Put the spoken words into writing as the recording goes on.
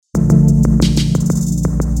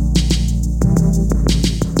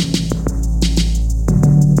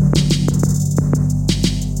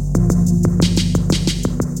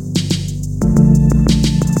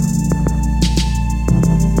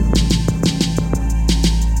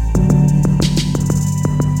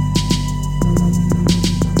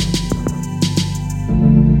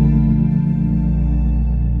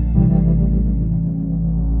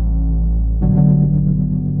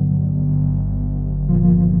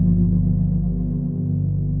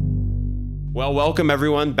Well, welcome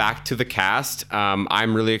everyone back to the cast.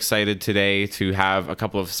 I'm really excited today to have a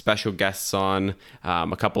couple of special guests on,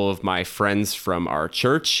 a couple of my friends from our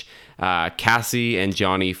church, Cassie and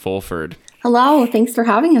Johnny Fulford. Hello, thanks for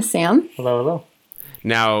having us, Sam. Hello.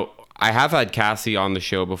 Now, I have had Cassie on the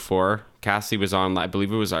show before. Cassie was on, I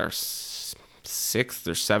believe it was our sixth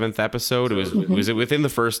or seventh episode. It was within the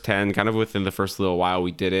first 10, kind of within the first little while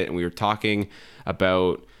we did it, and we were talking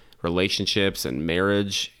about relationships and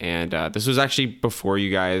marriage, and this was actually before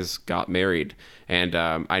you guys got married. And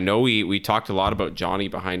I know we talked a lot about Johnny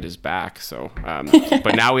behind his back, so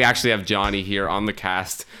but now we actually have Johnny here on the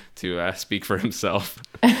cast to speak for himself.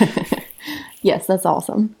 Yes, that's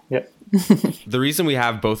awesome. Yep. The reason we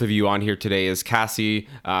have both of you on here today is, Cassie,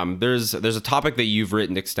 there's a topic that you've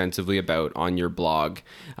written extensively about on your blog.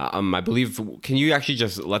 I believe, can you actually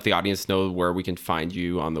just let the audience know where we can find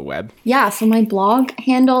you on the web? Yeah, so my blog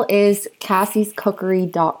handle is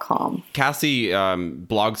cassiescookery.com. Cassie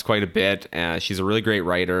blogs quite a bit. She's a really great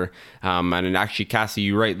writer. And actually, Cassie,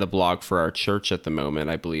 you write the blog for our church at the moment,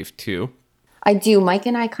 I believe, too. I do. Mike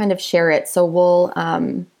and I kind of share it. So we'll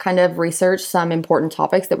kind of research some important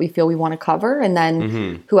topics that we feel we want to cover. And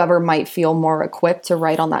then whoever might feel more equipped to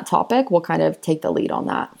write on that topic will kind of take the lead on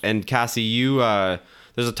that. And Cassie, you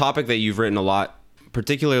there's a topic that you've written a lot,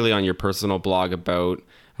 particularly on your personal blog, about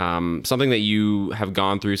something that you have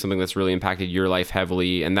gone through, something that's really impacted your life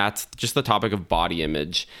heavily. And that's just the topic of body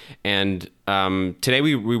image. And today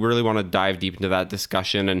we really want to dive deep into that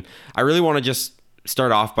discussion. And I really want to just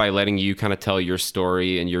start off by letting you kind of tell your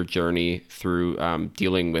story and your journey through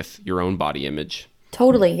dealing with your own body image.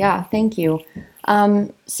 Totally. Yeah. Thank you.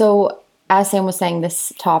 So as Sam was saying,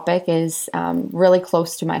 this topic is really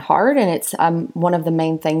close to my heart, and it's one of the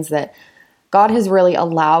main things that God has really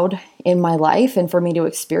allowed in my life and for me to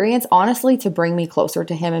experience, honestly, to bring me closer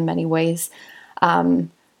to Him in many ways.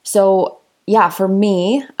 So yeah, for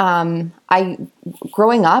me,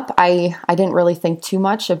 growing up, I didn't really think too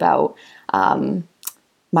much about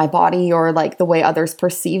my body or like the way others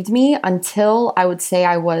perceived me until I would say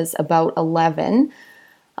I was about 11.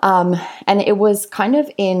 And it was kind of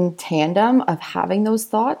in tandem of having those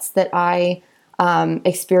thoughts that I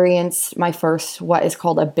experienced my first, what is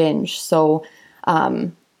called a binge. So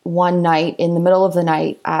one night in the middle of the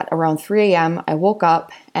night at around 3 a.m., I woke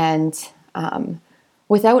up and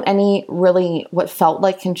without any really what felt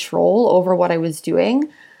like control over what I was doing,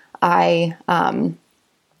 I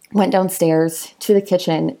went downstairs to the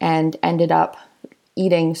kitchen and ended up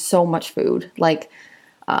eating so much food, like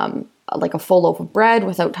a full loaf of bread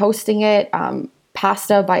without toasting it,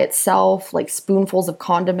 pasta by itself, like spoonfuls of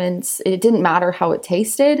condiments. It didn't matter how it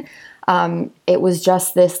tasted. It was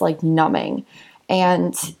just this like numbing.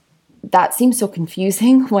 And that seems so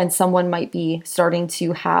confusing when someone might be starting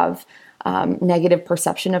to have negative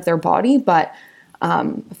perception of their body. But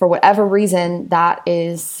for whatever reason, that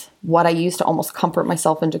is what I used to almost comfort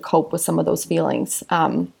myself and to cope with some of those feelings.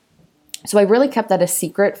 So I really kept that a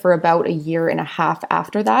secret for about a year and a half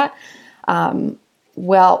after that.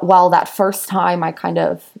 While that first time I kind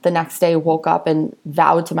of the next day woke up and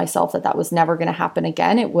vowed to myself that was never going to happen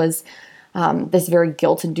again, it was this very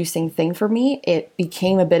guilt-inducing thing for me. It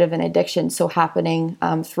became a bit of an addiction, so happening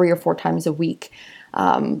 3 or 4 times a week.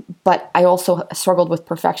 But I also struggled with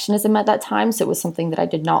perfectionism at that time. So it was something that I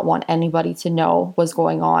did not want anybody to know was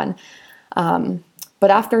going on. But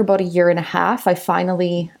after about a year and a half, I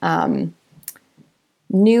finally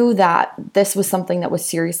knew that this was something that was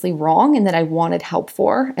seriously wrong and that I wanted help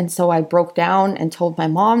for. And so I broke down and told my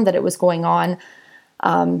mom that it was going on.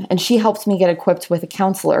 And she helped me get equipped with a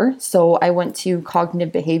counselor. So I went to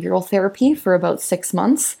cognitive behavioral therapy for about 6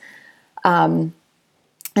 months.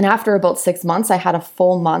 And after about 6 months, I had a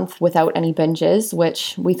full month without any binges,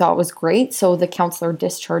 which we thought was great. So the counselor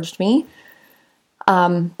discharged me.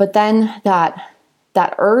 But then that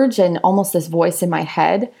urge and almost this voice in my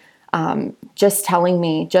head, just telling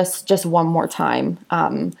me just one more time,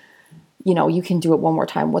 you can do it one more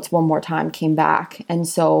time. What's one more time came back. And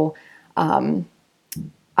so I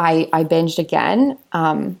binged again.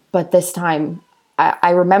 But this time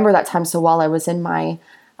I remember that time so well. I was in my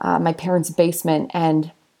parents' basement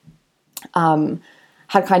and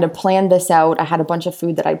had kind of planned this out. I had a bunch of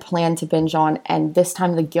food that I planned to binge on. And this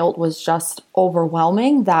time the guilt was just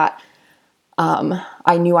overwhelming that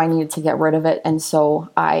I knew I needed to get rid of it. And so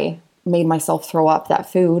I made myself throw up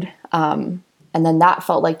that food. And then that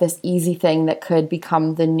felt like this easy thing that could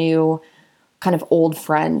become the new kind of old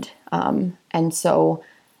friend. And so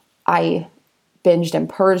I binged and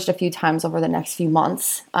purged a few times over the next few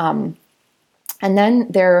months. And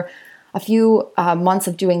then a few months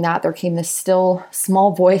of doing that, there came this still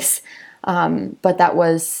small voice, but that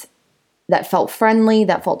was that felt friendly,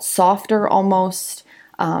 that felt softer almost,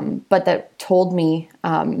 but that told me,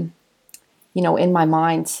 in my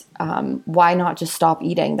mind, why not just stop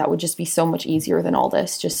eating? That would just be so much easier than all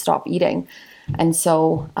this. Just stop eating. And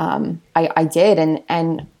so I did.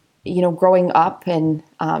 And growing up and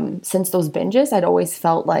since those binges, I'd always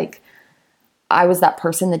felt like I was that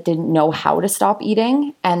person that didn't know how to stop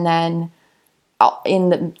eating. And then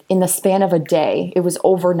in the span of a day, it was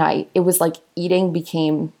overnight. It was like eating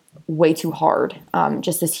became way too hard,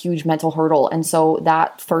 just this huge mental hurdle. And so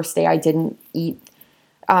that first day I didn't eat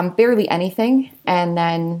barely anything. And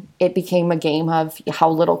then it became a game of how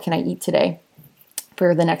little can I eat today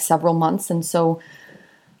for the next several months. And so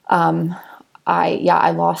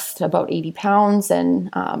I lost about 80 pounds and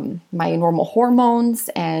my normal hormones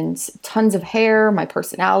and tons of hair, my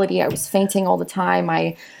personality. I was fainting all the time.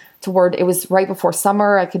 It was right before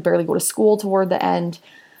summer. I could barely go to school toward the end.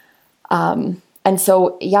 And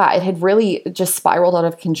so, it had really just spiraled out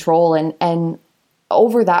of control. And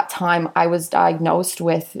over that time, I was diagnosed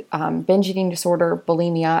with binge eating disorder,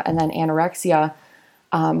 bulimia, and then anorexia.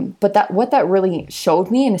 But what that really showed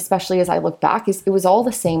me, and especially as I look back, is it was all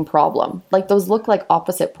the same problem. Like those look like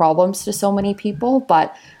opposite problems to so many people,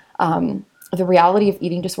 but the reality of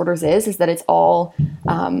eating disorders is that it's all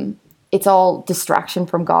distraction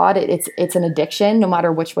from God. It's an addiction, no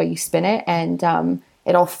matter which way you spin it, and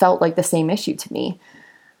it all felt like the same issue to me.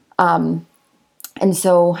 And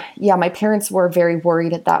so, my parents were very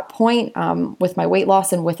worried at that point with my weight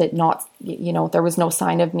loss and with it not, there was no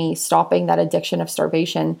sign of me stopping that addiction of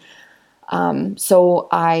starvation. So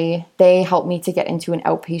they helped me to get into an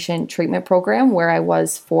outpatient treatment program where I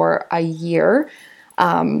was for a year.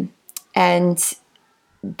 And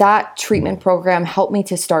that treatment program helped me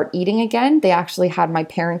to start eating again. They actually had my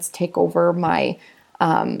parents take over my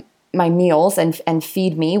meals and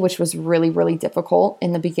feed me, which was really, really difficult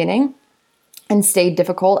in the beginning. And stayed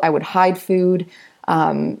difficult. I would hide food,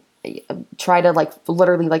 try to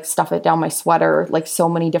literally stuff it down my sweater, so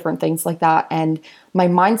many different things like that. And my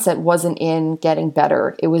mindset wasn't in getting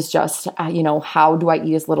better. It was just, how do I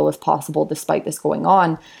eat as little as possible despite this going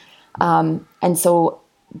on? And so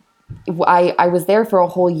I was there for a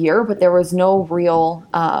whole year, but there was no real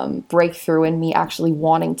breakthrough in me actually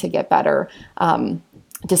wanting to get better,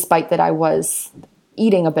 despite that I was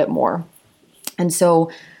eating a bit more. And so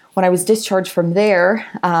when I was discharged from there,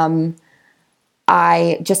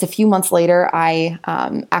 just a few months later, I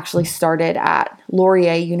actually started at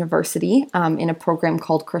Laurier University in a program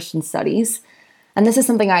called Christian Studies. And this is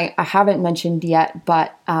something I haven't mentioned yet,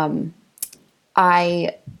 but when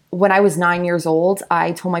I was 9 years old,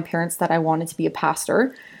 I told my parents that I wanted to be a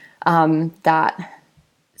pastor, that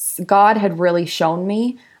God had really shown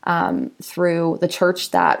me through the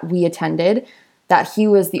church that we attended that he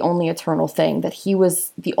was the only eternal thing, that he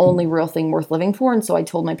was the only real thing worth living for. And so I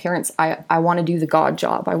told my parents, I want to do the God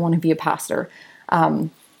job. I want to be a pastor.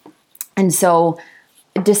 And so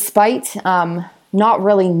despite not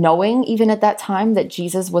really knowing even at that time that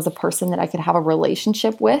Jesus was a person that I could have a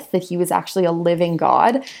relationship with, that he was actually a living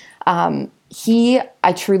God,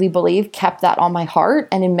 I truly believe, kept that on my heart.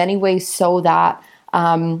 And in many ways so that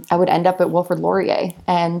I would end up at Wilfrid Laurier.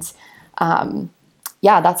 And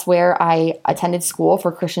that's where I attended school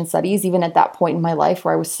for Christian Studies, even at that point in my life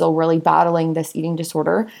where I was still really battling this eating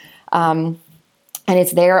disorder. And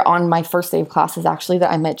it's there on my first day of classes, actually,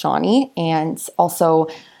 that I met Johnny, and also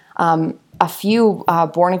a few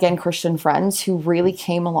born-again Christian friends who really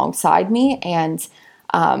came alongside me and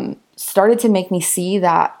started to make me see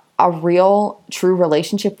that a real, true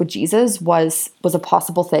relationship with Jesus was a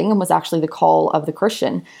possible thing and was actually the call of the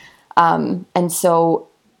Christian. And so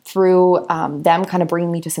through them kind of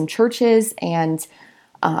bringing me to some churches and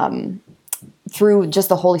through just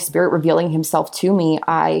the Holy Spirit revealing himself to me,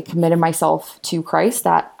 I committed myself to Christ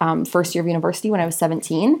that first year of university when I was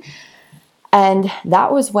 17. And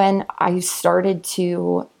that was when I started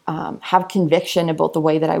to have conviction about the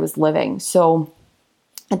way that I was living. So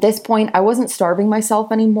at this point, I wasn't starving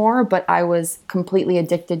myself anymore, but I was completely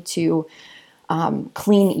addicted to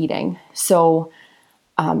clean eating. So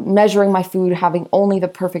measuring my food, having only the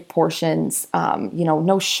perfect portions,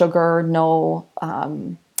 no sugar, no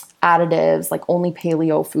additives, only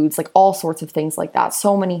paleo foods, all sorts of things like that.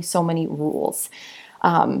 So many rules.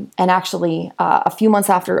 And actually, a few months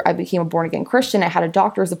after I became a born-again Christian, I had a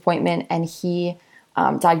doctor's appointment, and he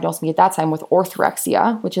diagnosed me at that time with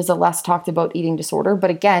orthorexia, which is a less talked about eating disorder, but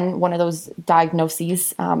again, one of those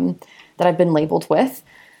diagnoses that I've been labeled with.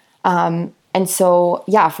 And so,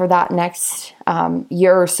 for that next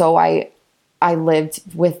year or so, I lived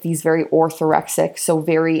with these very orthorexic, so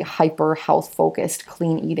very hyper health focused,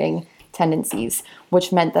 clean eating tendencies,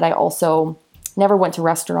 which meant that I also never went to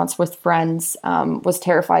restaurants with friends, was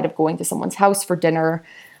terrified of going to someone's house for dinner,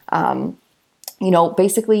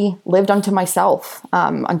 basically lived unto myself,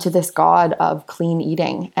 unto this God of clean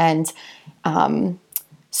eating. And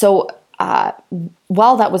so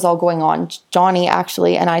while that was all going on, Johnny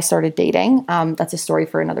actually and I started dating. That's a story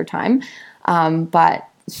for another time. But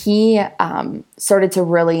he started to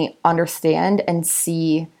really understand and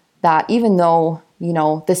see that even though,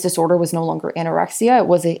 this disorder was no longer anorexia,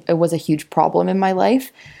 it was a huge problem in my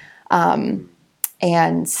life. And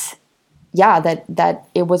yeah, that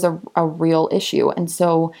it was a real issue. And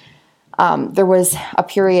so there was a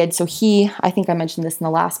period, I think I mentioned this in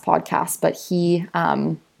the last podcast, but he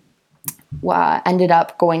ended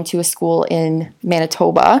up going to a school in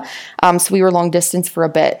Manitoba. So we were long distance for a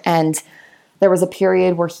bit, and there was a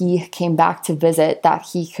period where he came back to visit that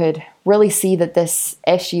he could really see that this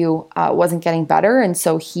issue wasn't getting better. And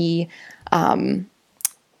so he, in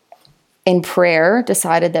prayer,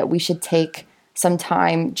 decided that we should take some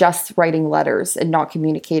time just writing letters and not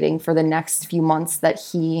communicating for the next few months that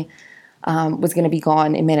he was going to be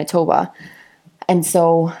gone in Manitoba. And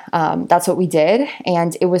so that's what we did.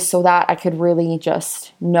 And it was so that I could really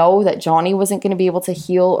just know that Johnny wasn't going to be able to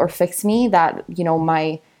heal or fix me, that,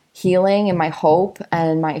 my healing and my hope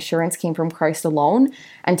and my assurance came from Christ alone,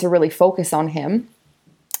 and to really focus on him.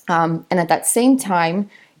 And at that same time,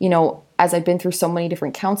 as I've been through so many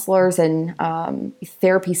different counselors and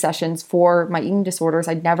therapy sessions for my eating disorders,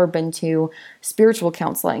 I'd never been to spiritual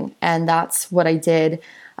counseling. And that's what I did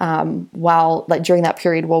during that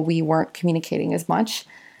period while we weren't communicating as much.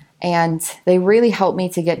 And they really helped me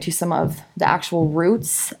to get to some of the actual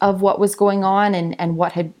roots of what was going on and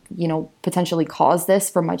what had, potentially caused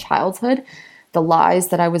this from my childhood, the lies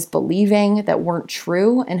that I was believing that weren't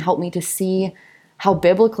true, and helped me to see how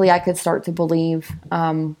biblically I could start to believe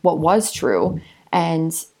what was true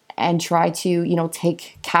and try to,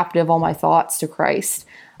 take captive all my thoughts to Christ.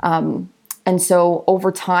 And so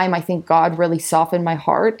over time, I think God really softened my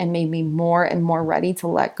heart and made me more and more ready to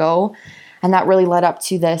let go. And that really led up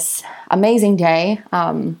to this amazing day,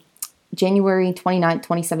 January 29th,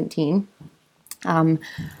 2017.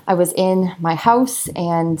 I was in my house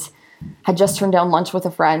and had just turned down lunch with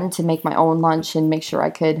a friend to make my own lunch and make sure I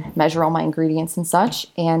could measure all my ingredients and such.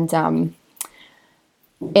 And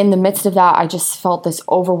in the midst of that, I just felt this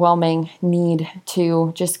overwhelming need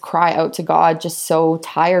to just cry out to God, just so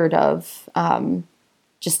tired of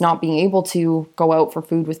just not being able to go out for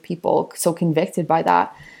food with people, so convicted by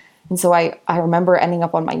that. And so I remember ending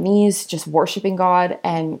up on my knees, just worshiping God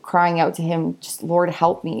and crying out to him, just, Lord,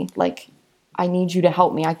 help me. Like, I need you to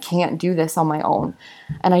help me. I can't do this on my own.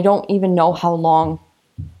 And I don't even know how long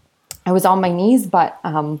I was on my knees, but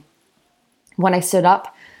when I stood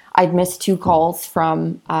up, I'd missed 2 calls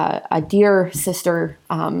from a dear sister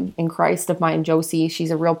in Christ of mine, Josie.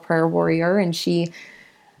 She's a real prayer warrior, and she'd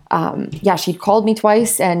called me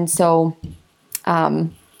twice. And so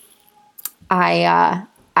I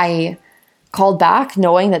called back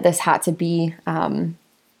knowing that this had to be, an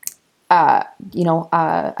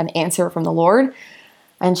answer from the Lord.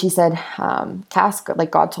 And she said, Cass,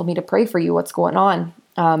 like, God told me to pray for you. What's going on?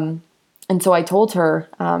 And so I told her,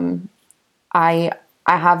 I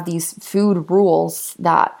have these food rules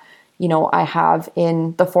that, I have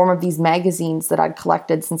in the form of these magazines that I'd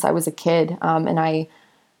collected since I was a kid. And I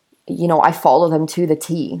follow them to the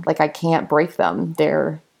T. Like, I can't break them.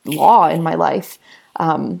 They're law in my life.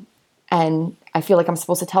 And I feel like I'm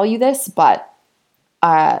supposed to tell you this, but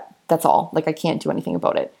that's all. Like, I can't do anything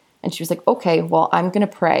about it. And she was like, okay, well, I'm going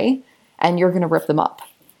to pray and you're going to rip them up.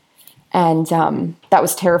 And that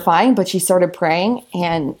was terrifying, but she started praying,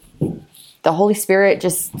 and the Holy Spirit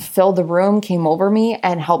just filled the room, came over me,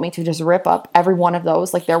 and helped me to just rip up every one of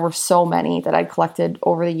those. Like, there were so many that I'd collected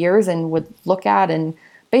over the years and would look at, and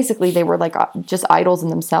basically they were like just idols in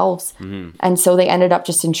themselves. Mm-hmm. And so they ended up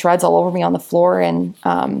just in shreds all over me on the floor. And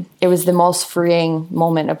it was the most freeing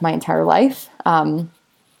moment of my entire life.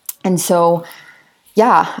 And so,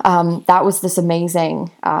 that was this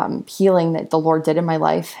amazing healing that the Lord did in my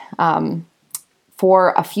life.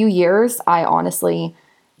 For a few years, I honestly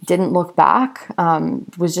didn't look back,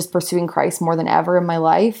 was just pursuing Christ more than ever in my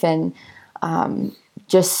life. And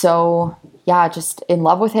just in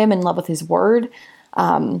love with him, in love with his word.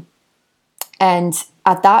 And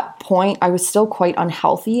at that point, I was still quite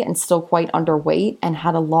unhealthy and still quite underweight, and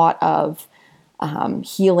had a lot of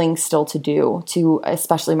healing still to do to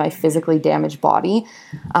especially my physically damaged body.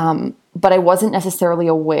 But I wasn't necessarily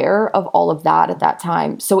aware of all of that at that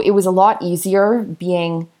time. So it was a lot easier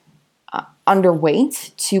being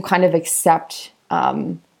underweight to kind of accept,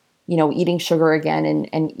 eating sugar again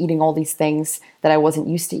and eating all these things that I wasn't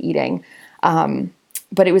used to eating.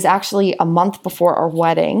 But it was actually a month before our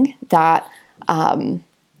wedding that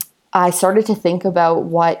I started to think about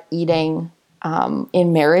what eating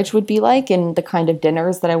in marriage would be like, and the kind of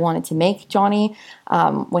dinners that I wanted to make Johnny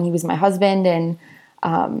when he was my husband. And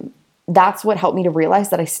that's what helped me to realize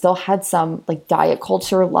that I still had some like diet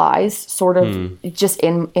culture lies sort of just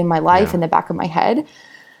in my life, in the back of my head.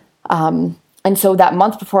 And so that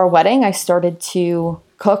month before our wedding, I started to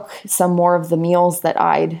cook some more of the meals that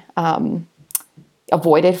I'd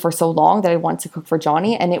avoided for so long that I wanted to cook for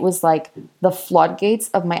Johnny. And it was like the floodgates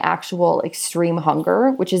of my actual extreme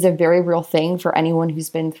hunger, which is a very real thing for anyone who's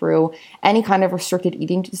been through any kind of restricted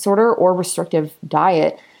eating disorder or restrictive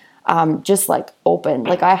diet, just like open.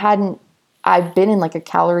 Like I've been in like a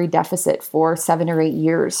calorie deficit for 7 or 8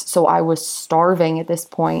 years. So I was starving at this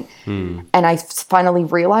point. And I finally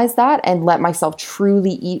realized that and let myself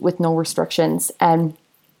truly eat with no restrictions. And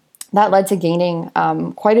that led to gaining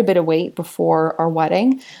quite a bit of weight before our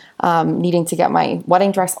wedding, needing to get my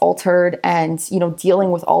wedding dress altered and,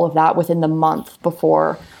 dealing with all of that within the month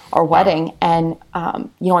before our wedding. And,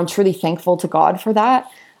 I'm truly thankful to God for that,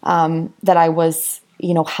 that I was,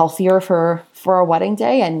 healthier for our wedding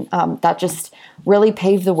day. And that just really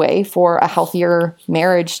paved the way for a healthier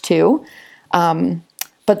marriage too.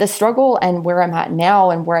 But the struggle and where I'm at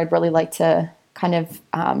now and where I'd really like to kind of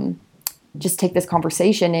just take this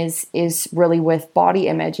conversation is really with body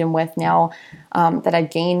image, and with now that I've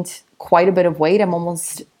gained quite a bit of weight. I'm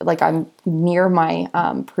almost like I'm near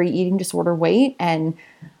my pre-eating disorder weight. And,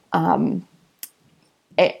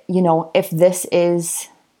 if this is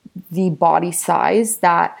the body size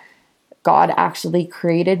that God actually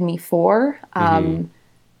created me for,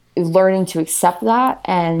 learning to accept that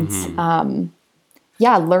and,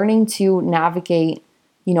 learning to navigate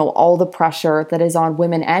all the pressure that is on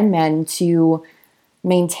women and men to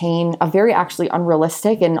maintain a very actually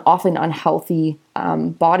unrealistic and often unhealthy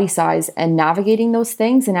body size, and navigating those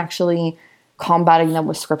things and actually combating them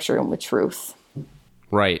with scripture and with truth.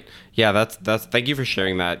 Right. Yeah, that's thank you for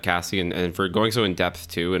sharing that, Cassie, and for going so in depth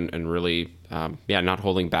too, and really, not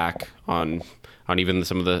holding back on even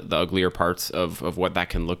some of the uglier parts of what that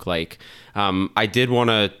can look like. I did want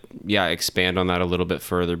to, expand on that a little bit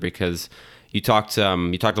further, because you talked a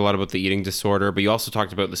lot about the eating disorder, but you also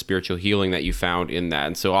talked about the spiritual healing that you found in that.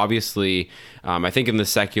 And so obviously, I think in the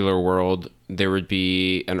secular world, there would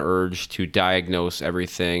be an urge to diagnose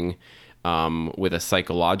everything with a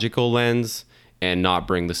psychological lens and not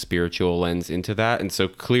bring the spiritual lens into that. And so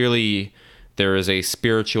clearly there is a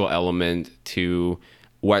spiritual element to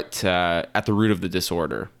what at the root of the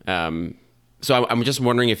disorder. So I'm just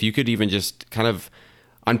wondering if you could even just kind of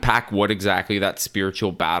unpack what exactly that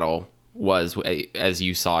spiritual battle was as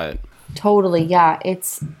you saw it. Totally. Yeah.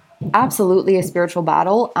 It's absolutely a spiritual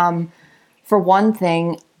battle. For one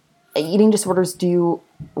thing, eating disorders do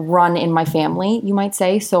run in my family, you might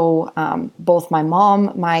say. So, both my mom,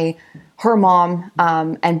 her mom,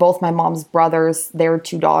 and both my mom's brothers, their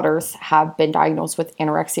 2 daughters have been diagnosed with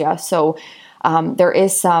anorexia. So, there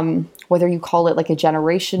is some, whether you call it like a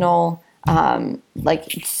generational,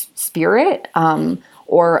 spirit,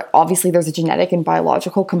 or obviously there's a genetic and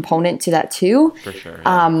biological component to that too. For sure.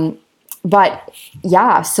 Yeah. But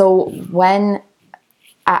yeah, so when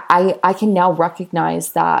I can now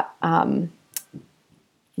recognize that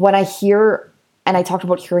when I hear, and I talked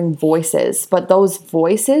about hearing voices, but those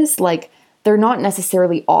voices, like, they're not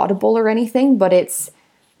necessarily audible or anything, but it's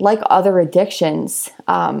like other addictions,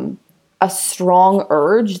 a strong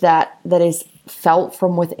urge that is felt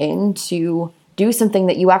from within to do something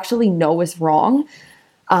that you actually know is wrong.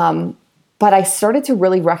 But I started to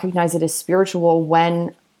really recognize it as spiritual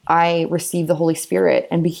when I received the Holy Spirit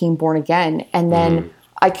and became born again. And then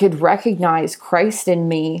I could recognize Christ in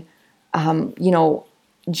me,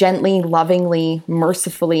 gently, lovingly,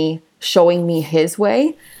 mercifully showing me his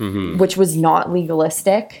way, which was not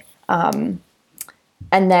legalistic. And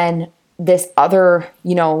then this other,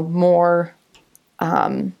 more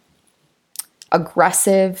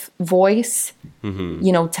aggressive voice,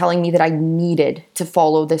 telling me that I needed to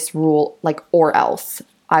follow this rule, or else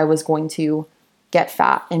I was going to get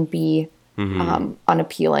fat and be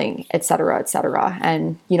unappealing, et cetera,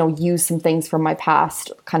 and, use some things from my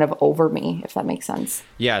past kind of over me, if that makes sense.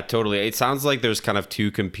 Yeah, totally. It sounds like there's kind of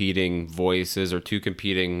 2 competing voices or 2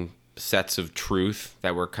 competing sets of truth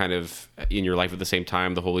that were kind of in your life at the same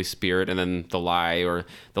time, the Holy Spirit, and then the lie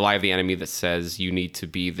of the enemy that says you need to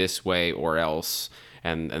be this way or else.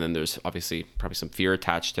 And then there's obviously probably some fear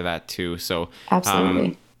attached to that too. So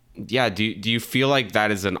absolutely. yeah, do you feel like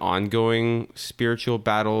that is an ongoing spiritual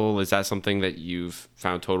battle? Is that something that you've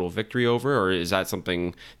found total victory over, or is that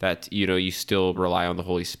something that, you still rely on the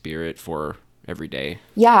Holy Spirit for every day?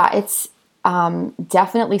 Yeah, it's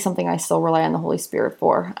definitely something I still rely on the Holy Spirit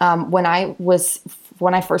for. When I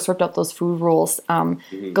first worked out those food rules,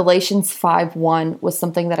 Galatians 5:1 was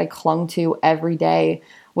something that I clung to every day,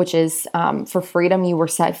 which is for freedom you were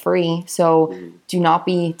set free. So do not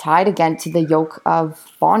be tied again to the yoke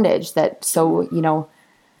of bondage. And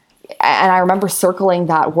I remember circling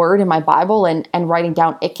that word in my Bible and writing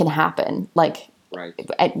down, it can happen. Like, Right.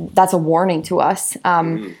 That's a warning to us.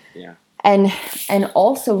 Yeah. And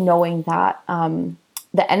also knowing that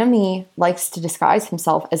the enemy likes to disguise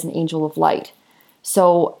himself as an angel of light.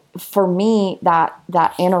 So for me, that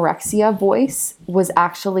anorexia voice was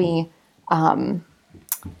actually,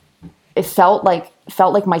 it felt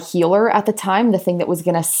like my healer at the time, the thing that was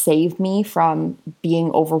going to save me from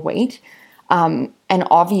being overweight. And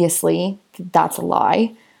obviously that's a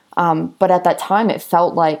lie. But at that time it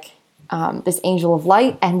felt like this angel of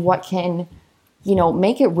light. And what can,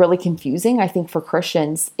 make it really confusing, I think, for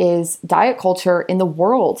Christians is diet culture in the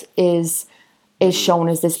world is shown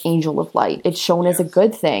as this angel of light. It's shown as a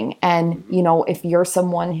good thing. And, if you're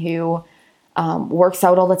someone who works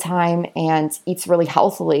out all the time and eats really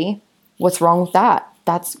healthily, what's wrong with that?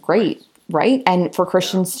 That's great, right? And for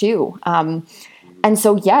Christians too. And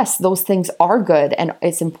so, yes, those things are good. And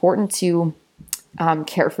it's important to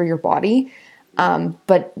care for your body.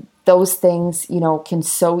 But those things, can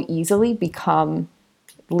so easily become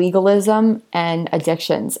legalism and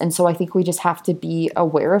addictions. And so I think we just have to be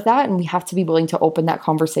aware of that, and we have to be willing to open that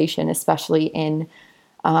conversation, especially in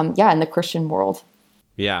the Christian world.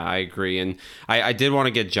 Yeah, I agree. And I did want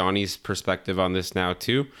to get Johnny's perspective on this now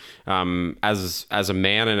too. As a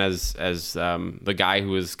man and as the guy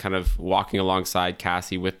who is kind of walking alongside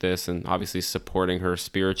Cassie with this and obviously supporting her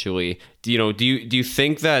spiritually, do you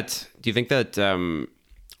think that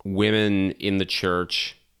women in the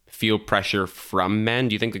church feel pressure from men?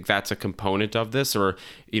 Do you think that's a component of this? Or,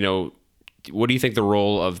 what do you think the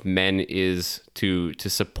role of men is to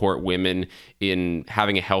support women in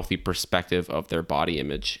having a healthy perspective of their body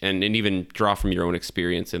image, and even draw from your own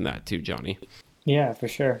experience in that too, Johnny? Yeah, for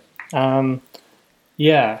sure. If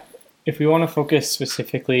we want to focus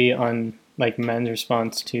specifically on like men's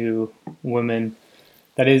response to women,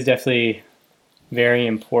 that is definitely very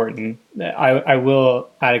important. I will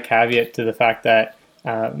add a caveat to the fact that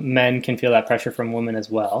men can feel that pressure from women as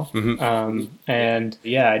well. And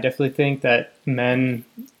I definitely think that men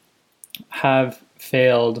have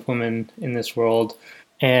failed women in this world.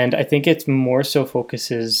 And I think it's more so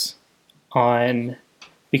focuses on,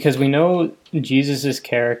 because we know Jesus's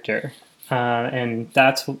character, and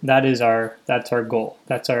that's our goal.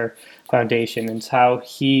 That's our foundation. It's how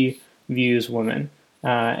he views women.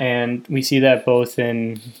 And we see that both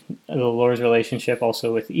in the Lord's relationship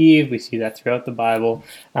also with Eve. We see that throughout the Bible.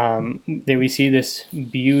 That we see this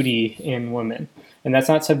beauty in women. And that's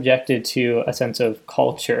not subjected to a sense of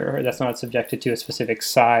culture, or that's not subjected to a specific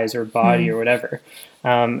size or body or whatever.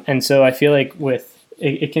 And so I feel like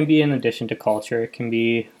it can be in addition to culture. It can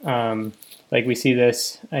be like we see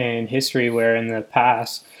this in history where in the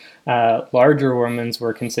past, larger women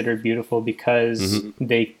were considered beautiful because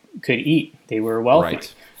they could eat. They were wealthy.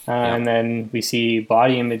 Right. And then we see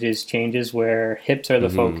body images changes where hips are the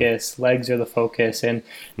focus, legs are the focus. And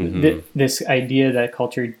this idea that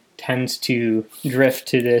culture tends to drift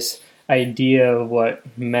to this idea of what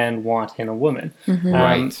men want in a woman.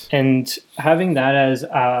 Right. And having that as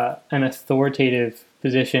an authoritative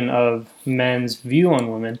position of men's view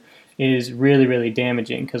on women is really, really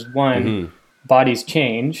damaging, because one, bodies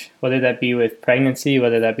change, whether that be with pregnancy,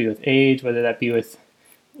 whether that be with age, whether that be with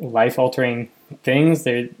life-altering things.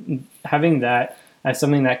 They're having that as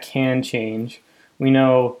something that can change. We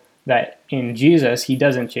know that in Jesus, he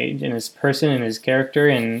doesn't change in his person and his character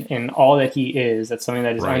and in all that he is. That's something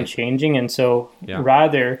that is unchanging. And so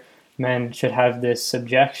rather, men should have this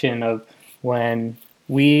subjection of, when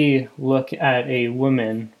we look at a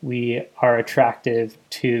woman, we are attractive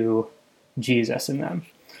to Jesus in them.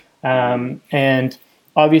 And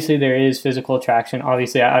obviously there is physical attraction.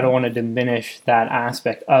 Obviously, I don't want to diminish that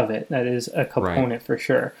aspect of it. That is a component for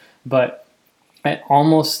sure. But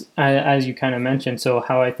almost, as you kind of mentioned, so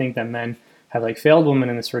how I think that men have like failed women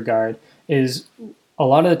in this regard is a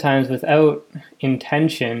lot of the times without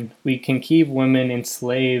intention, we can keep women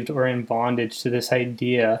enslaved or in bondage to this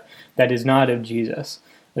idea that is not of Jesus.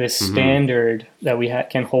 This standard that we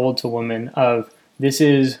can hold to women of, this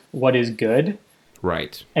is what is good.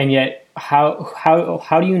 Right. And yet,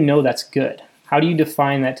 how do you know that's good? How do you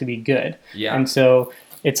define that to be good? Yeah. And so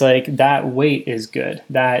it's like that weight is good,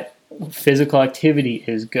 that physical activity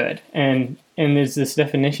is good, and there's this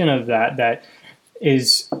definition of that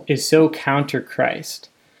is so counter Christ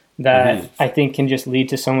that I think can just lead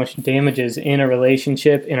to so much damages in a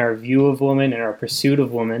relationship, in our view of women, in our pursuit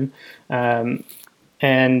of women.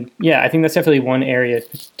 And yeah, I think that's definitely one area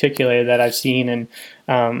particularly that I've seen. And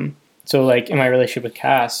so like in my relationship with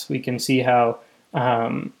Cass, we can see how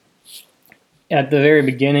at the very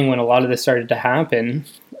beginning when a lot of this started to happen,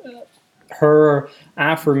 her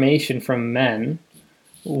affirmation from men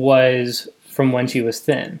was from when she was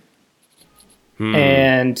thin.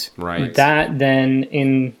 And that then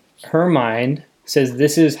in her mind says,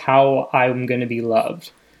 this is how I'm going to be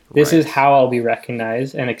loved. This is how I'll be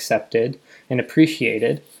recognized and accepted and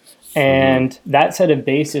appreciated. And that set a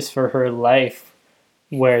basis for her life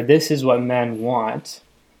where this is what men want.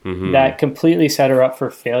 That completely set her up for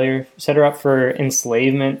failure, set her up for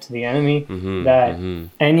enslavement to the enemy, that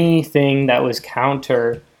anything that was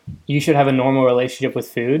counter, you should have a normal relationship with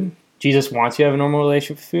food. Jesus wants you to have a normal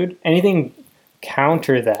relationship with food. Anything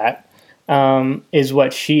counter that is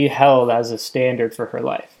what she held as a standard for her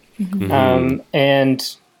life.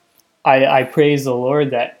 And I praise the Lord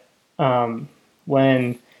that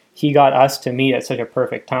when he got us to meet at such a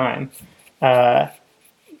perfect time,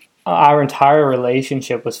 our entire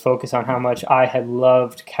relationship was focused on how much I had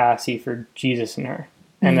loved Cassie for Jesus in her,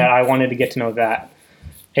 and that I wanted to get to know that.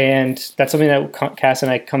 And that's something that Cass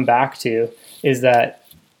and I come back to, is that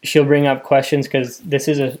she'll bring up questions because this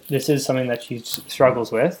is something that she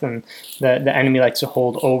struggles with, and the enemy likes to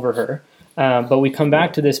hold over her. But we come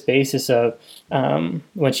back to this basis of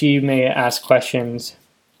when she may ask questions,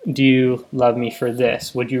 do you love me for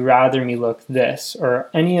this? Would you rather me look this?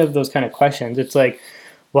 Or any of those kind of questions. It's like,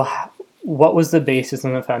 well, what was the basis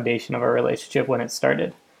and the foundation of our relationship when it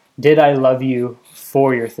started? Did I love you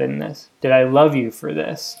for your thinness? Did I love you for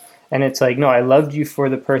this? And it's like, no, I loved you for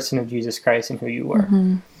the person of Jesus Christ and who you were.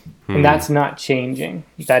 And that's not changing.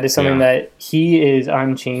 That is something that he is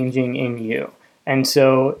unchanging in you. And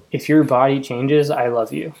so if your body changes, I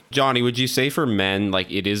love you. Johnny, would you say for men, like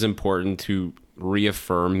it is important to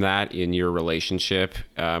reaffirm that in your relationship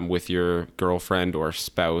with your girlfriend or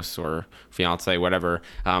spouse or fiance, whatever,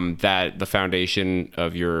 that the foundation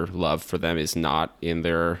of your love for them is not in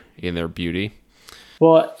their beauty?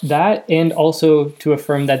 Well, that, and also to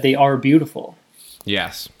affirm that they are beautiful.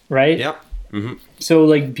 Yes. Right? Yep. So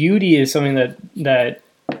like beauty is something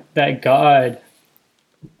that God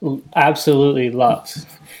absolutely loves.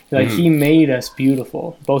 Like he made us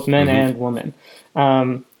beautiful, both men and women.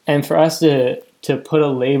 And for us to put a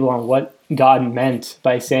label on what God meant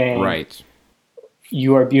by saying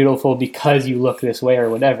you are beautiful because you look this way or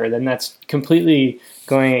whatever, then that's completely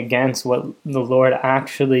going against what the Lord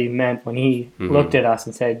actually meant when he looked at us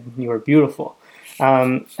and said, you are beautiful.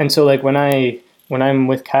 And so like when I'm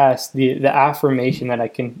with Cass, the affirmation that I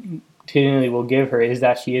continually will give her is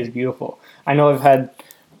that she is beautiful. I know I've had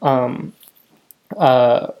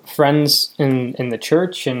friends in the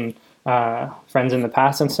church and friends in the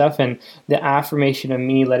past and stuff, and the affirmation of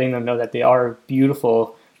me letting them know that they are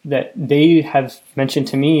beautiful, that they have mentioned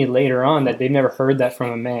to me later on that they've never heard that from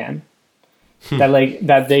a man. That like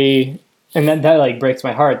breaks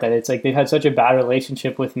my heart, that it's like they've had such a bad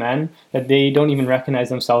relationship with men that they don't even recognize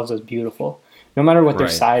themselves as beautiful, no matter what their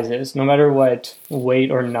size is, no matter what weight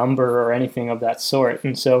or number or anything of that sort.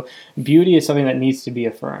 And so beauty is something that needs to be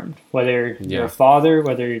affirmed, whether you're a father,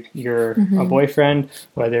 whether you're a boyfriend,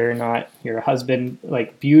 whether or not you're a husband.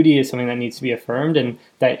 Like beauty is something that needs to be affirmed, and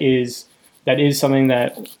that is something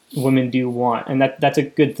that women do want, and that's a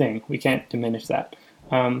good thing. We can't diminish that.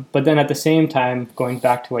 But then at the same time, going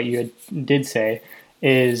back to what you did say,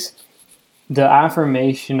 is the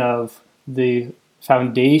affirmation of the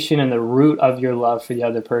foundation and the root of your love for the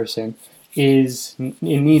other person it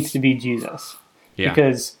needs to be Jesus.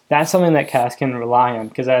 Because that's something that Cass can rely on,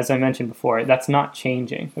 because as I mentioned before, that's not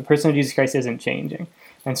changing. The person of Jesus Christ isn't changing.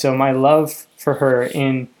 And so my love for her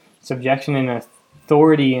in subjection and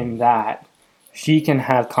authority in that, she can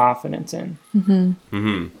have confidence in.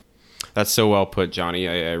 That's so well put, Johnny.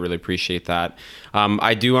 I really appreciate that. I want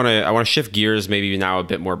to shift gears maybe now a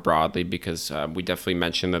bit more broadly, because we definitely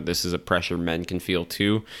mentioned that this is a pressure men can feel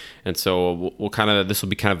too. And so this will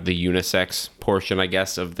be kind of the unisex portion, I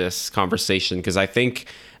guess, of this conversation, because I think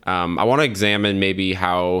I want to examine maybe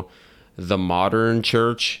how the modern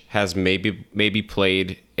church has maybe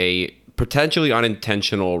played a potentially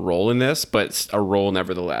unintentional role in this, but a role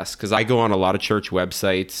nevertheless. Because I go on a lot of church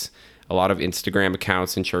websites, a lot of Instagram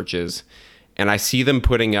accounts in churches, and I see them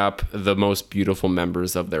putting up the most beautiful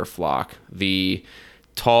members of their flock. The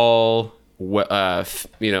tall,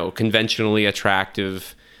 conventionally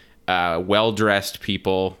attractive, well-dressed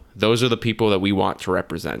people. Those are the people that we want to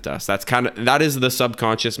represent us. That is the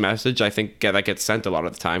subconscious message, I think, that gets sent a lot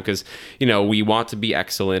of the time, because, we want to be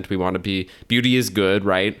excellent. We want to be, beauty is good,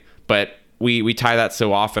 right? But we tie that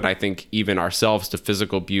so often, I think, even ourselves, to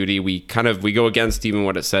physical beauty. We go against even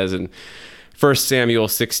what it says in 1 Samuel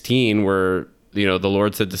 16, where, the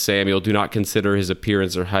Lord said to Samuel, "Do not consider his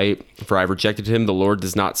appearance or height, for I have rejected him. The Lord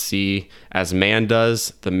does not see as man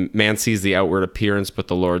does. The man sees the outward appearance, but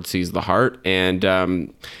the Lord sees the heart." And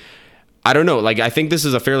I don't know. I think this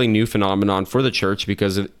is a fairly new phenomenon for the church,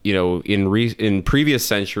 because, in previous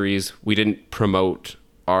centuries, we didn't promote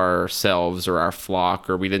ourselves or our flock,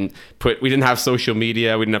 or we didn't have social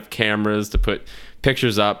media. We didn't have cameras to put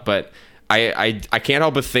pictures up. But I can't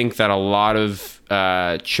help but think that a lot of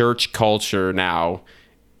church culture now,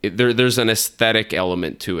 there's an aesthetic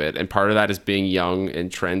element to it, and part of that is being young and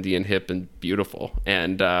trendy and hip and beautiful.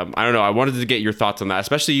 And I don't know, I wanted to get your thoughts on that,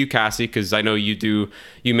 especially you, Cassie, because I know you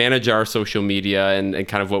manage our social media and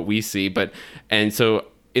kind of what we see. And so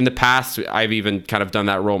in the past, I've even kind of done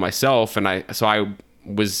that role myself, and I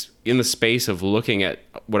was in the space of looking at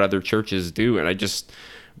what other churches do, and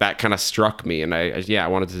that kind of struck me, and I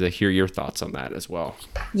wanted to hear your thoughts on that as well.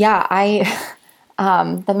 Yeah,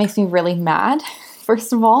 that makes me really mad,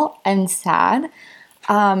 first of all, and sad.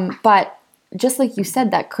 But just like you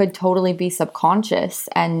said, that could totally be subconscious,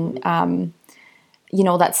 and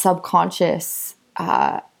that subconscious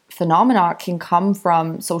phenomena can come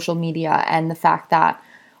from social media and the fact that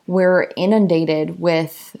we're inundated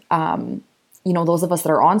with those of us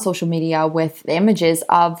that are on social media with images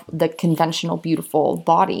of the conventional beautiful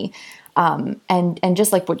body. And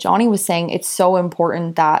just like what Johnny was saying, it's so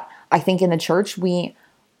important that I think in the church, we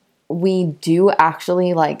do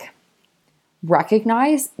actually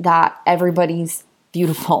recognize that everybody's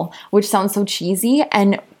beautiful, which sounds so cheesy.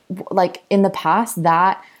 And in the past,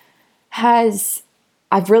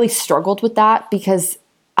 I've really struggled with that, because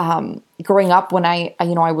growing up, when I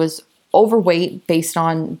was overweight based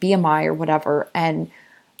on BMI or whatever, and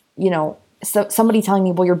so somebody telling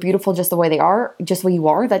me, well, you're beautiful just the way you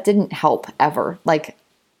are, that didn't help ever.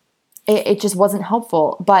 It just wasn't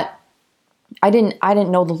helpful. But I didn't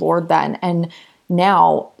know the Lord then, and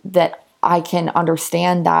now that I can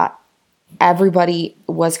understand that everybody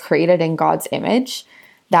was created in God's image,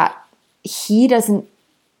 that He doesn't,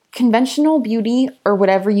 conventional beauty, or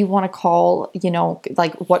whatever you want to call,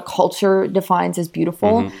 what culture defines as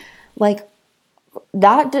beautiful,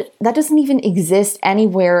 that doesn't even exist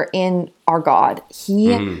anywhere in our God.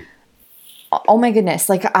 Oh my goodness,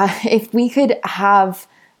 if we could have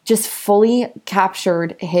just fully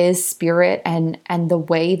captured His spirit and the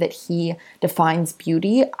way that He defines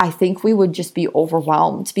beauty, I think we would just be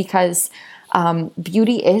overwhelmed, because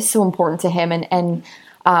beauty is so important to Him. And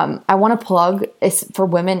I want to plug this for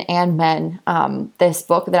women and men, this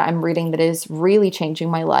book that I'm reading that is really changing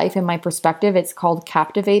my life and my perspective. It's called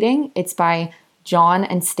Captivating. It's by John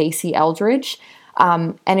and Stacey Eldridge.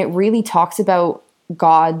 And it really talks about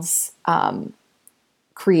God's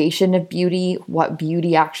creation of beauty, what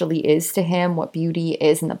beauty actually is to Him, what beauty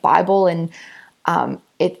is in the Bible. And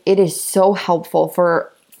it is so helpful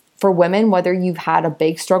for women, whether you've had a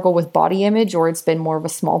big struggle with body image or it's been more of a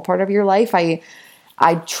small part of your life.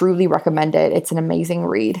 I truly recommend it. It's an amazing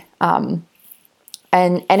read. And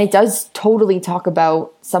it does totally talk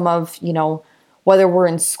about some of, whether we're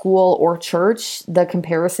in school or church, the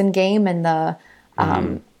comparison game and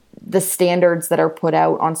the standards that are put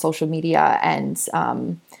out on social media, and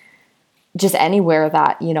just anywhere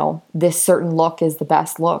that, this certain look is the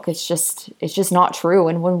best look. It's just not true.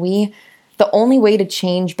 And the only way to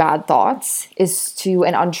change bad thoughts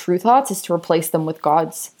and untrue thoughts is to replace them with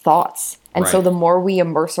God's thoughts. And so the more we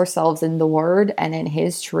immerse ourselves in the Word and in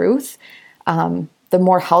His truth, the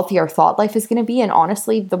more healthy our thought life is going to be. And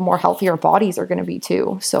honestly, the more healthy our bodies are going to be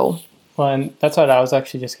too. So, well, and that's what I was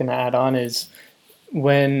actually just going to add on is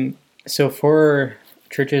for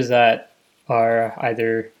churches that are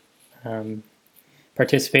either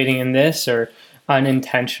participating in this or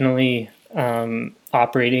unintentionally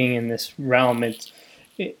operating in this realm,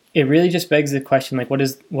 it really just begs the question, what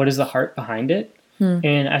is the heart behind it?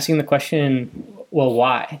 And asking the question, well,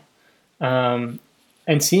 why? And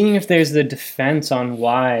seeing if there's the defense on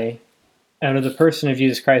why, out of the person of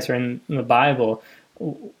Jesus Christ or in the Bible,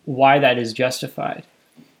 why that is justified.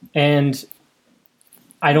 And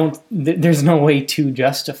there's no way to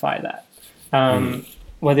justify that.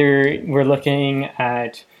 Whether we're looking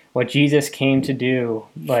at what Jesus came to do,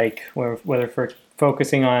 whether for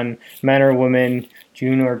focusing on men or women,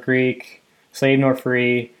 Jew nor Greek, slave nor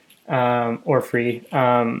free,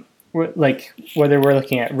 like whether we're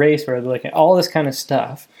looking at race, or looking at all this kind of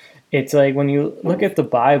stuff, it's like when you look at the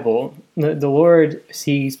Bible, the Lord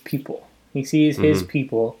sees people. He sees his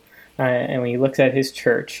people, and when he looks at his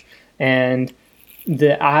church, and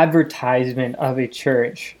the advertisement of a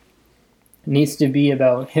church needs to be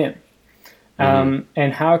about him.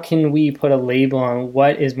 And how can we put a label on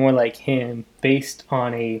what is more like him based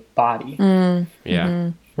on a body?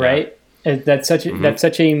 Right? That's such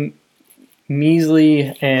a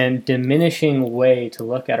measly and diminishing way to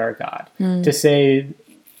look at our God. To say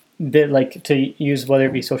that, like, to use whether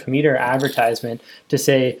it be social media or advertisement, to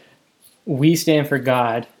say we stand for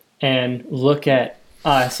God and look at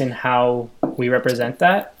us and how we represent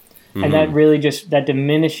that. And that really that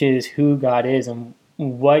diminishes who God is and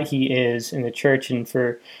what he is in the church and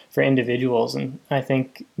for individuals. And I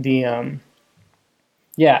think it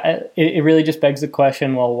really just begs the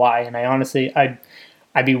question, well, why? And I honestly, I'd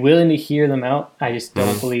be willing to hear them out. I just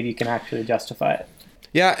don't believe you can actually justify it.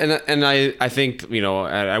 Yeah, and I think, you know,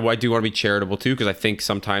 I do want to be charitable too, because I think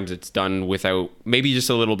sometimes it's done without, maybe just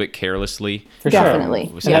a little bit carelessly. For Definitely.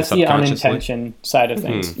 Sure. And that's the unintention side of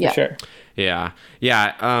things, for sure. Yeah.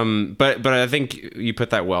 But I think you put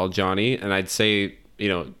that well, Johnny. And I'd say, you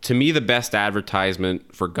know, to me, the best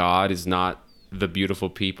advertisement for God is not the beautiful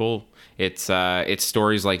people. It's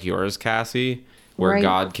stories like yours, Cassie, where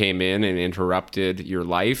God came in and interrupted your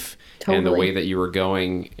life and the way that you were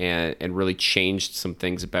going, and really changed some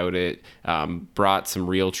things about it, brought some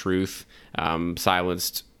real truth,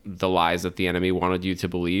 silenced the lies that the enemy wanted you to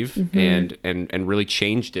believe, and really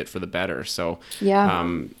changed it for the better. So,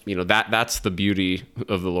 you know, that's the beauty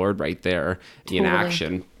of the Lord right there in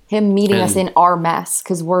action. Him meeting us in our mess,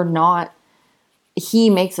 because we're not, he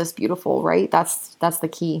makes us beautiful, right? That's the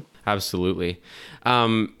key. Absolutely.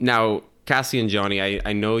 Now, Cassie and Johnny,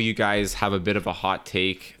 I know you guys have a bit of a hot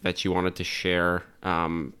take that you wanted to share,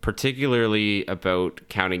 particularly about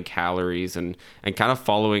counting calories and kind of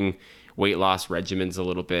following weight loss regimens a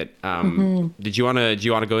little bit. Do you want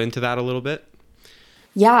to go into that a little bit?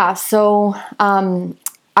 Yeah. So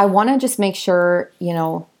I want to just make sure, you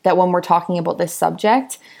know, that when we're talking about this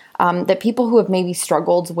subject, that people who have maybe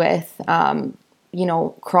struggled with, you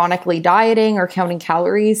know, chronically dieting or counting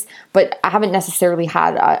calories, but I haven't necessarily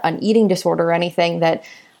had an eating disorder or anything, that,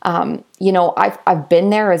 you know, I've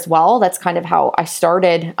been there as well. That's kind of how I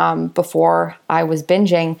started before I was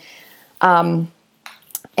binging.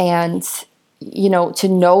 And, you know, to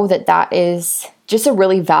know that that is just a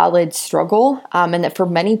really valid struggle. And that for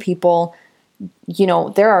many people, you know,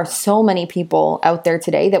 there are so many people out there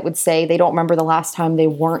today that would say they don't remember the last time they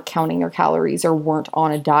weren't counting their calories or weren't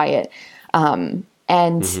on a diet. What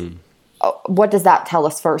does that tell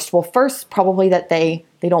us first? Well, first, probably that they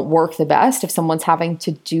don't work the best if someone's having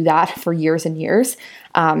to do that for years and years.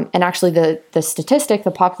 And actually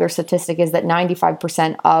the popular statistic is that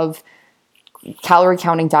 95% of calorie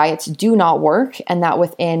counting diets do not work, and that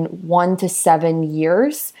within 1 to 7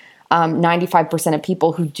 years, 95% of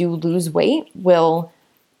people who do lose weight will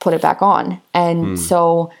put it back on. And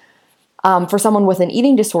so for someone with an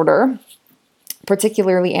eating disorder,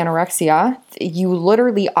 particularly anorexia, you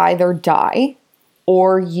literally either die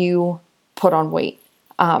or you put on weight,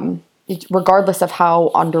 regardless of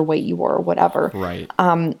how underweight you were or whatever. Right.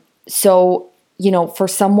 So, you know, for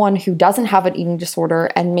someone who doesn't have an eating disorder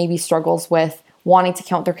and maybe struggles with wanting to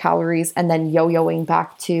count their calories and then yo-yoing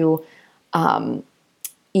back to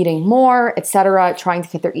eating more, etc., trying to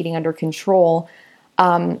get their eating under control,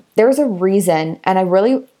 there's a reason, and I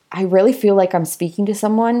really feel like I'm speaking to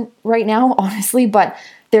someone right now, honestly, but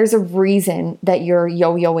there's a reason that you're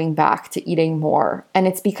yo-yoing back to eating more. And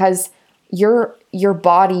it's because your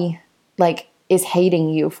body, like, is hating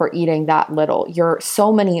you for eating that little.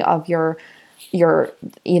 So many of your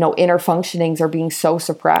you know, inner functionings are being so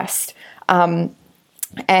suppressed. And,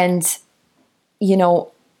 you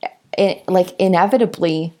know,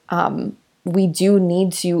 inevitably, we do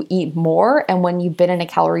need to eat more. And when you've been in a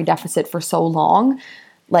calorie deficit for so long,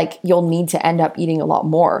 like, you'll need to end up eating a lot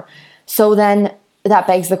more. So then that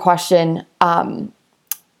begs the question,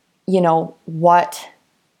 you know,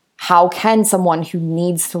 how can someone who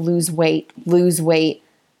needs to lose weight, you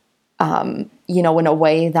know, in a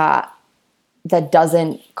way that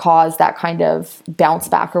doesn't cause that kind of bounce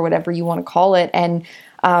back or whatever you want to call it. And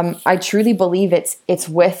I truly believe it's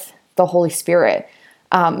with the Holy Spirit,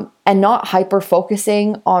 and not hyper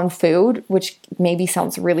focusing on food, which maybe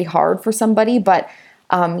sounds really hard for somebody, but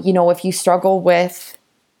you know, if you struggle with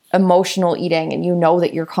emotional eating and you know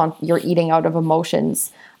that you're eating out of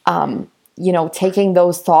emotions, you know, taking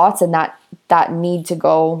those thoughts and that need to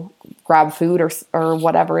go grab food or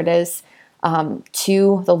whatever it is,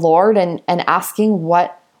 to the Lord and asking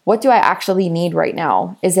what what do I actually need right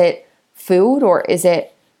now? Is it food or is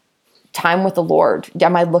it time with the Lord?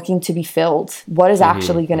 Am I looking to be filled? What is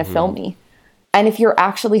actually going to fill me? And if you're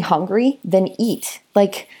actually hungry, then eat.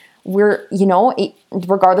 Like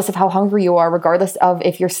regardless of how hungry you are, regardless of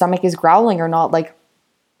if your stomach is growling or not, like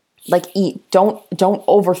eat. Don't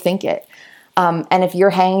overthink it. And if you're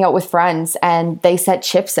hanging out with friends and they set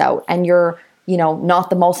chips out and you're, not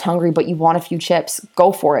the most hungry, but you want a few chips,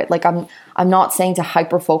 go for it. Like I'm not saying to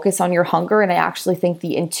hyper focus on your hunger. And I actually think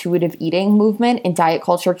the intuitive eating movement in diet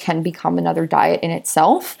culture can become another diet in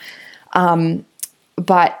itself.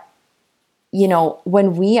 But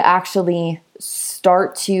when we actually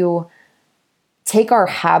start to take our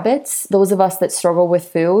habits, those of us that struggle with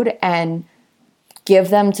food, and give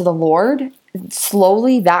them to the Lord,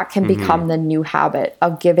 slowly that can become the new habit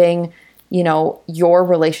of giving, your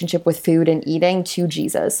relationship with food and eating to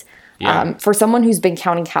Jesus. Yeah. For someone who's been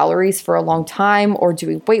counting calories for a long time or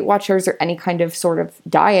doing Weight Watchers or any kind of sort of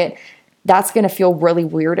diet, that's going to feel really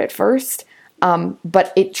weird at first.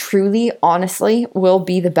 But it truly, honestly, will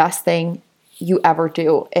be the best thing you ever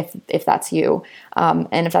do if that's you.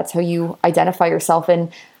 And if that's how you identify yourself. And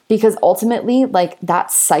because ultimately, like,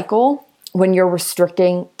 that cycle, when you're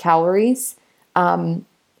restricting calories,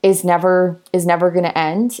 is never going to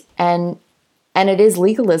end. And it is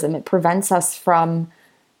legalism. It prevents us from,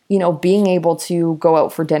 being able to go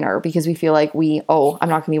out for dinner because we feel like I'm not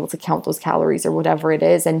going to be able to count those calories or whatever it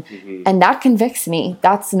is. And that convicts me.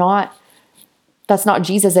 That's not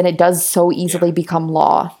Jesus. And it does so easily become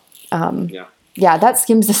law. That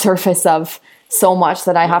skims the surface of so much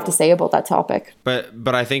that I have to say about that topic.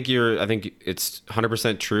 But I think it's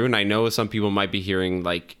 100% true. And I know some people might be hearing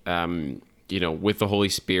like, with the Holy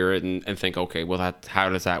Spirit and think, okay, well, how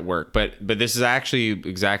does that work? But this is actually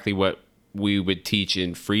exactly what we would teach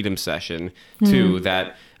in Freedom Session too,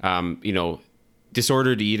 that,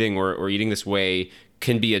 disordered eating or eating this way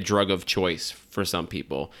can be a drug of choice for some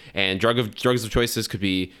people. And drugs of choices could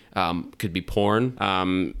be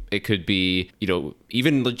porn. It could be,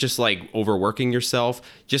 even just like overworking yourself,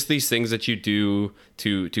 just these things that you do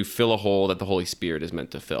to fill a hole that the Holy Spirit is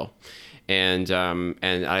meant to fill. And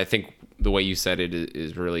I think the way you said it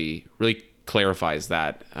is really, really clarifies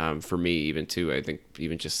that for me even too. I think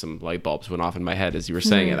even just some light bulbs went off in my head as you were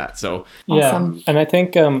saying that. So awesome. Yeah. And I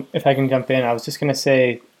think if I can jump in, I was just going to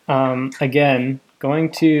say, again,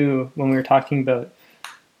 going to when we were talking about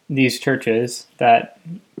these churches that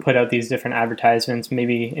put out these different advertisements,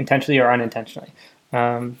 maybe intentionally or unintentionally.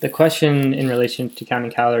 The question in relation to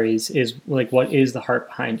counting calories is like, what is the heart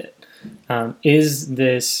behind it? Is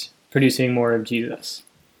this producing more of Jesus?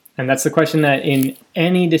 And that's the question that in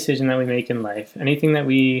any decision that we make in life, anything that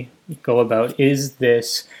we go about, is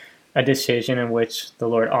this a decision in which the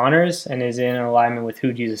Lord honors and is in alignment with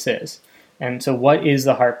who Jesus is? And so what is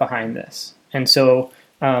the heart behind this? And so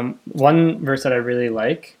one verse that I really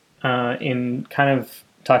like in kind of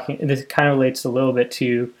talking, this kind of relates a little bit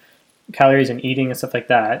to calories and eating and stuff like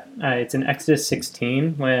that. It's in Exodus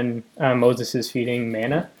 16 when Moses is feeding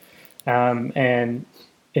manna. And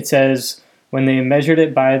it says, when they measured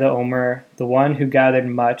it by the omer, the one who gathered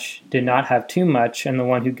much did not have too much, and the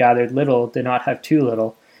one who gathered little did not have too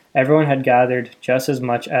little. Everyone had gathered just as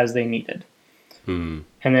much as they needed. And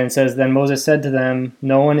then it says, then Moses said to them,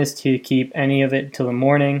 no one is to keep any of it till the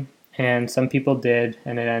morning. And some people did,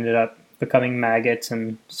 and it ended up becoming maggots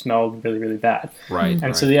and smelled really, really bad. Right.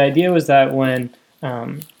 And so the idea was that when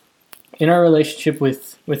in our relationship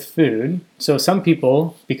with food, so some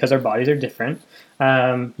people, because our bodies are different,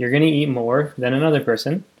 you're going to eat more than another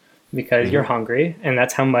person because you're hungry, and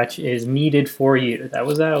that's how much is needed for you. That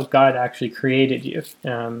was how God actually created you,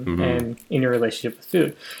 and in your relationship with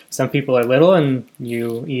food. Some people are little, and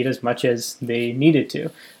you eat as much as they needed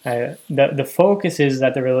to. The focus is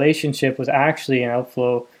that the relationship was actually an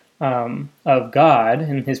outflow of God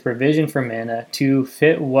and His provision for manna to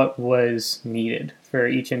fit what was needed for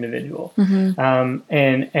each individual.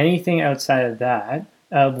 And anything outside of that,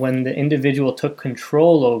 when the individual took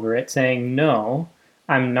control over it, saying, no,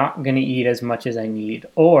 I'm not going to eat as much as I need,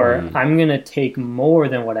 or I'm going to take more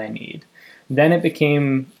than what I need, then it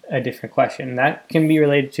became a different question. That can be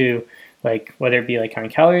related to, like, whether it be like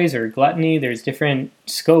counting calories or gluttony. There's different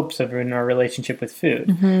scopes of in our relationship with food.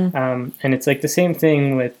 And it's like the same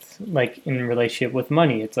thing with, like, in relationship with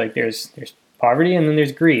money. It's like there's poverty and then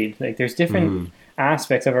there's greed. Like there's different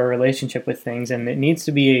aspects of our relationship with things, and it needs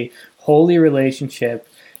to be a holy relationship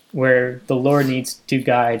where the Lord needs to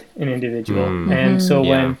guide an individual. And so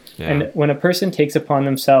when a person takes upon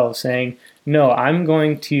themselves saying, no, I'm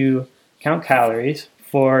going to count calories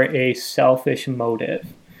for a selfish motive,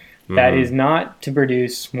 that is not to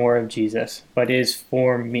produce more of Jesus, but is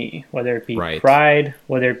for me, whether it be Right. pride,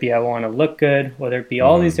 whether it be I want to look good, whether it be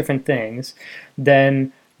all these different things,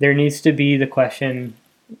 then there needs to be the question,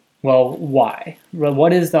 well, why? Well,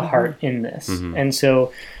 what is the heart in this? And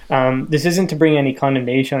so this isn't to bring any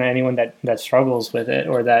condemnation on anyone that struggles with it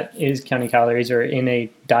or that is counting calories or in a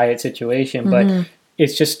diet situation, but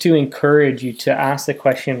it's just to encourage you to ask the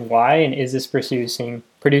question, why, and is this producing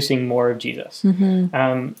more of Jesus?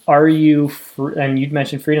 Are you, and you'd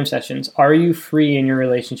mentioned freedom sessions, are you free in your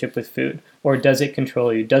relationship with food? Or does it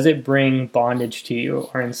control you? Does it bring bondage to you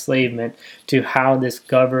or enslavement to how this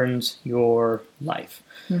governs your life?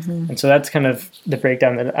 And so that's kind of the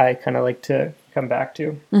breakdown that I kind of like to come back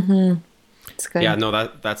to. It's good. Yeah, no,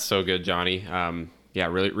 that's so good, Johnny. Yeah,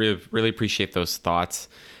 really appreciate those thoughts.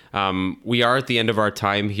 We are at the end of our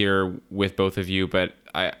time here with both of you, but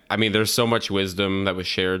I mean, there's so much wisdom that was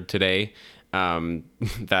shared today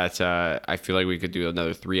that I feel like we could do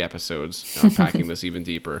another 3 episodes unpacking this even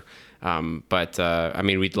deeper. But I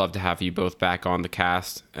mean, we'd love to have you both back on the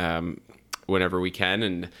cast whenever we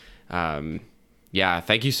can. And yeah,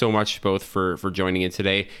 thank you so much both for joining in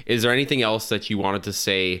today. Is there anything else that you wanted to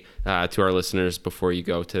say to our listeners before you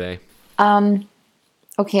go today?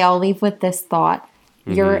 Okay, I'll leave with this thought.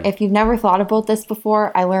 If you've never thought about this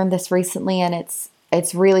before, I learned this recently, and it's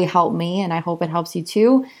really helped me, and I hope it helps you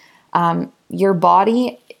too. Your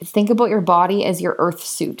body, think about your body as your earth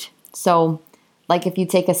suit. So like if you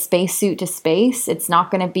take a space suit to space, it's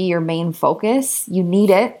not going to be your main focus. You need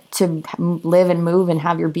it to live and move and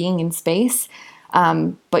have your being in space.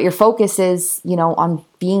 But your focus is, on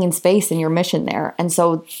being in space and your mission there. And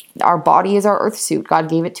so our body is our earth suit. God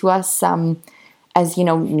gave it to us as,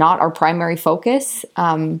 not our primary focus,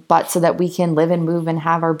 but so that we can live and move and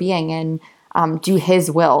have our being and do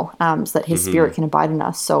His will, so that His Spirit can abide in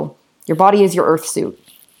us. So your body is your earth suit.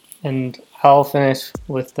 And I'll finish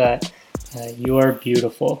with that. You are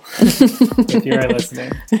beautiful, if you are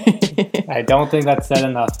listening. I don't think that's said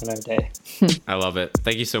enough in our day. I love it.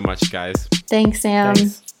 Thank you so much, guys. Thanks, Sam.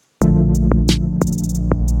 Thanks.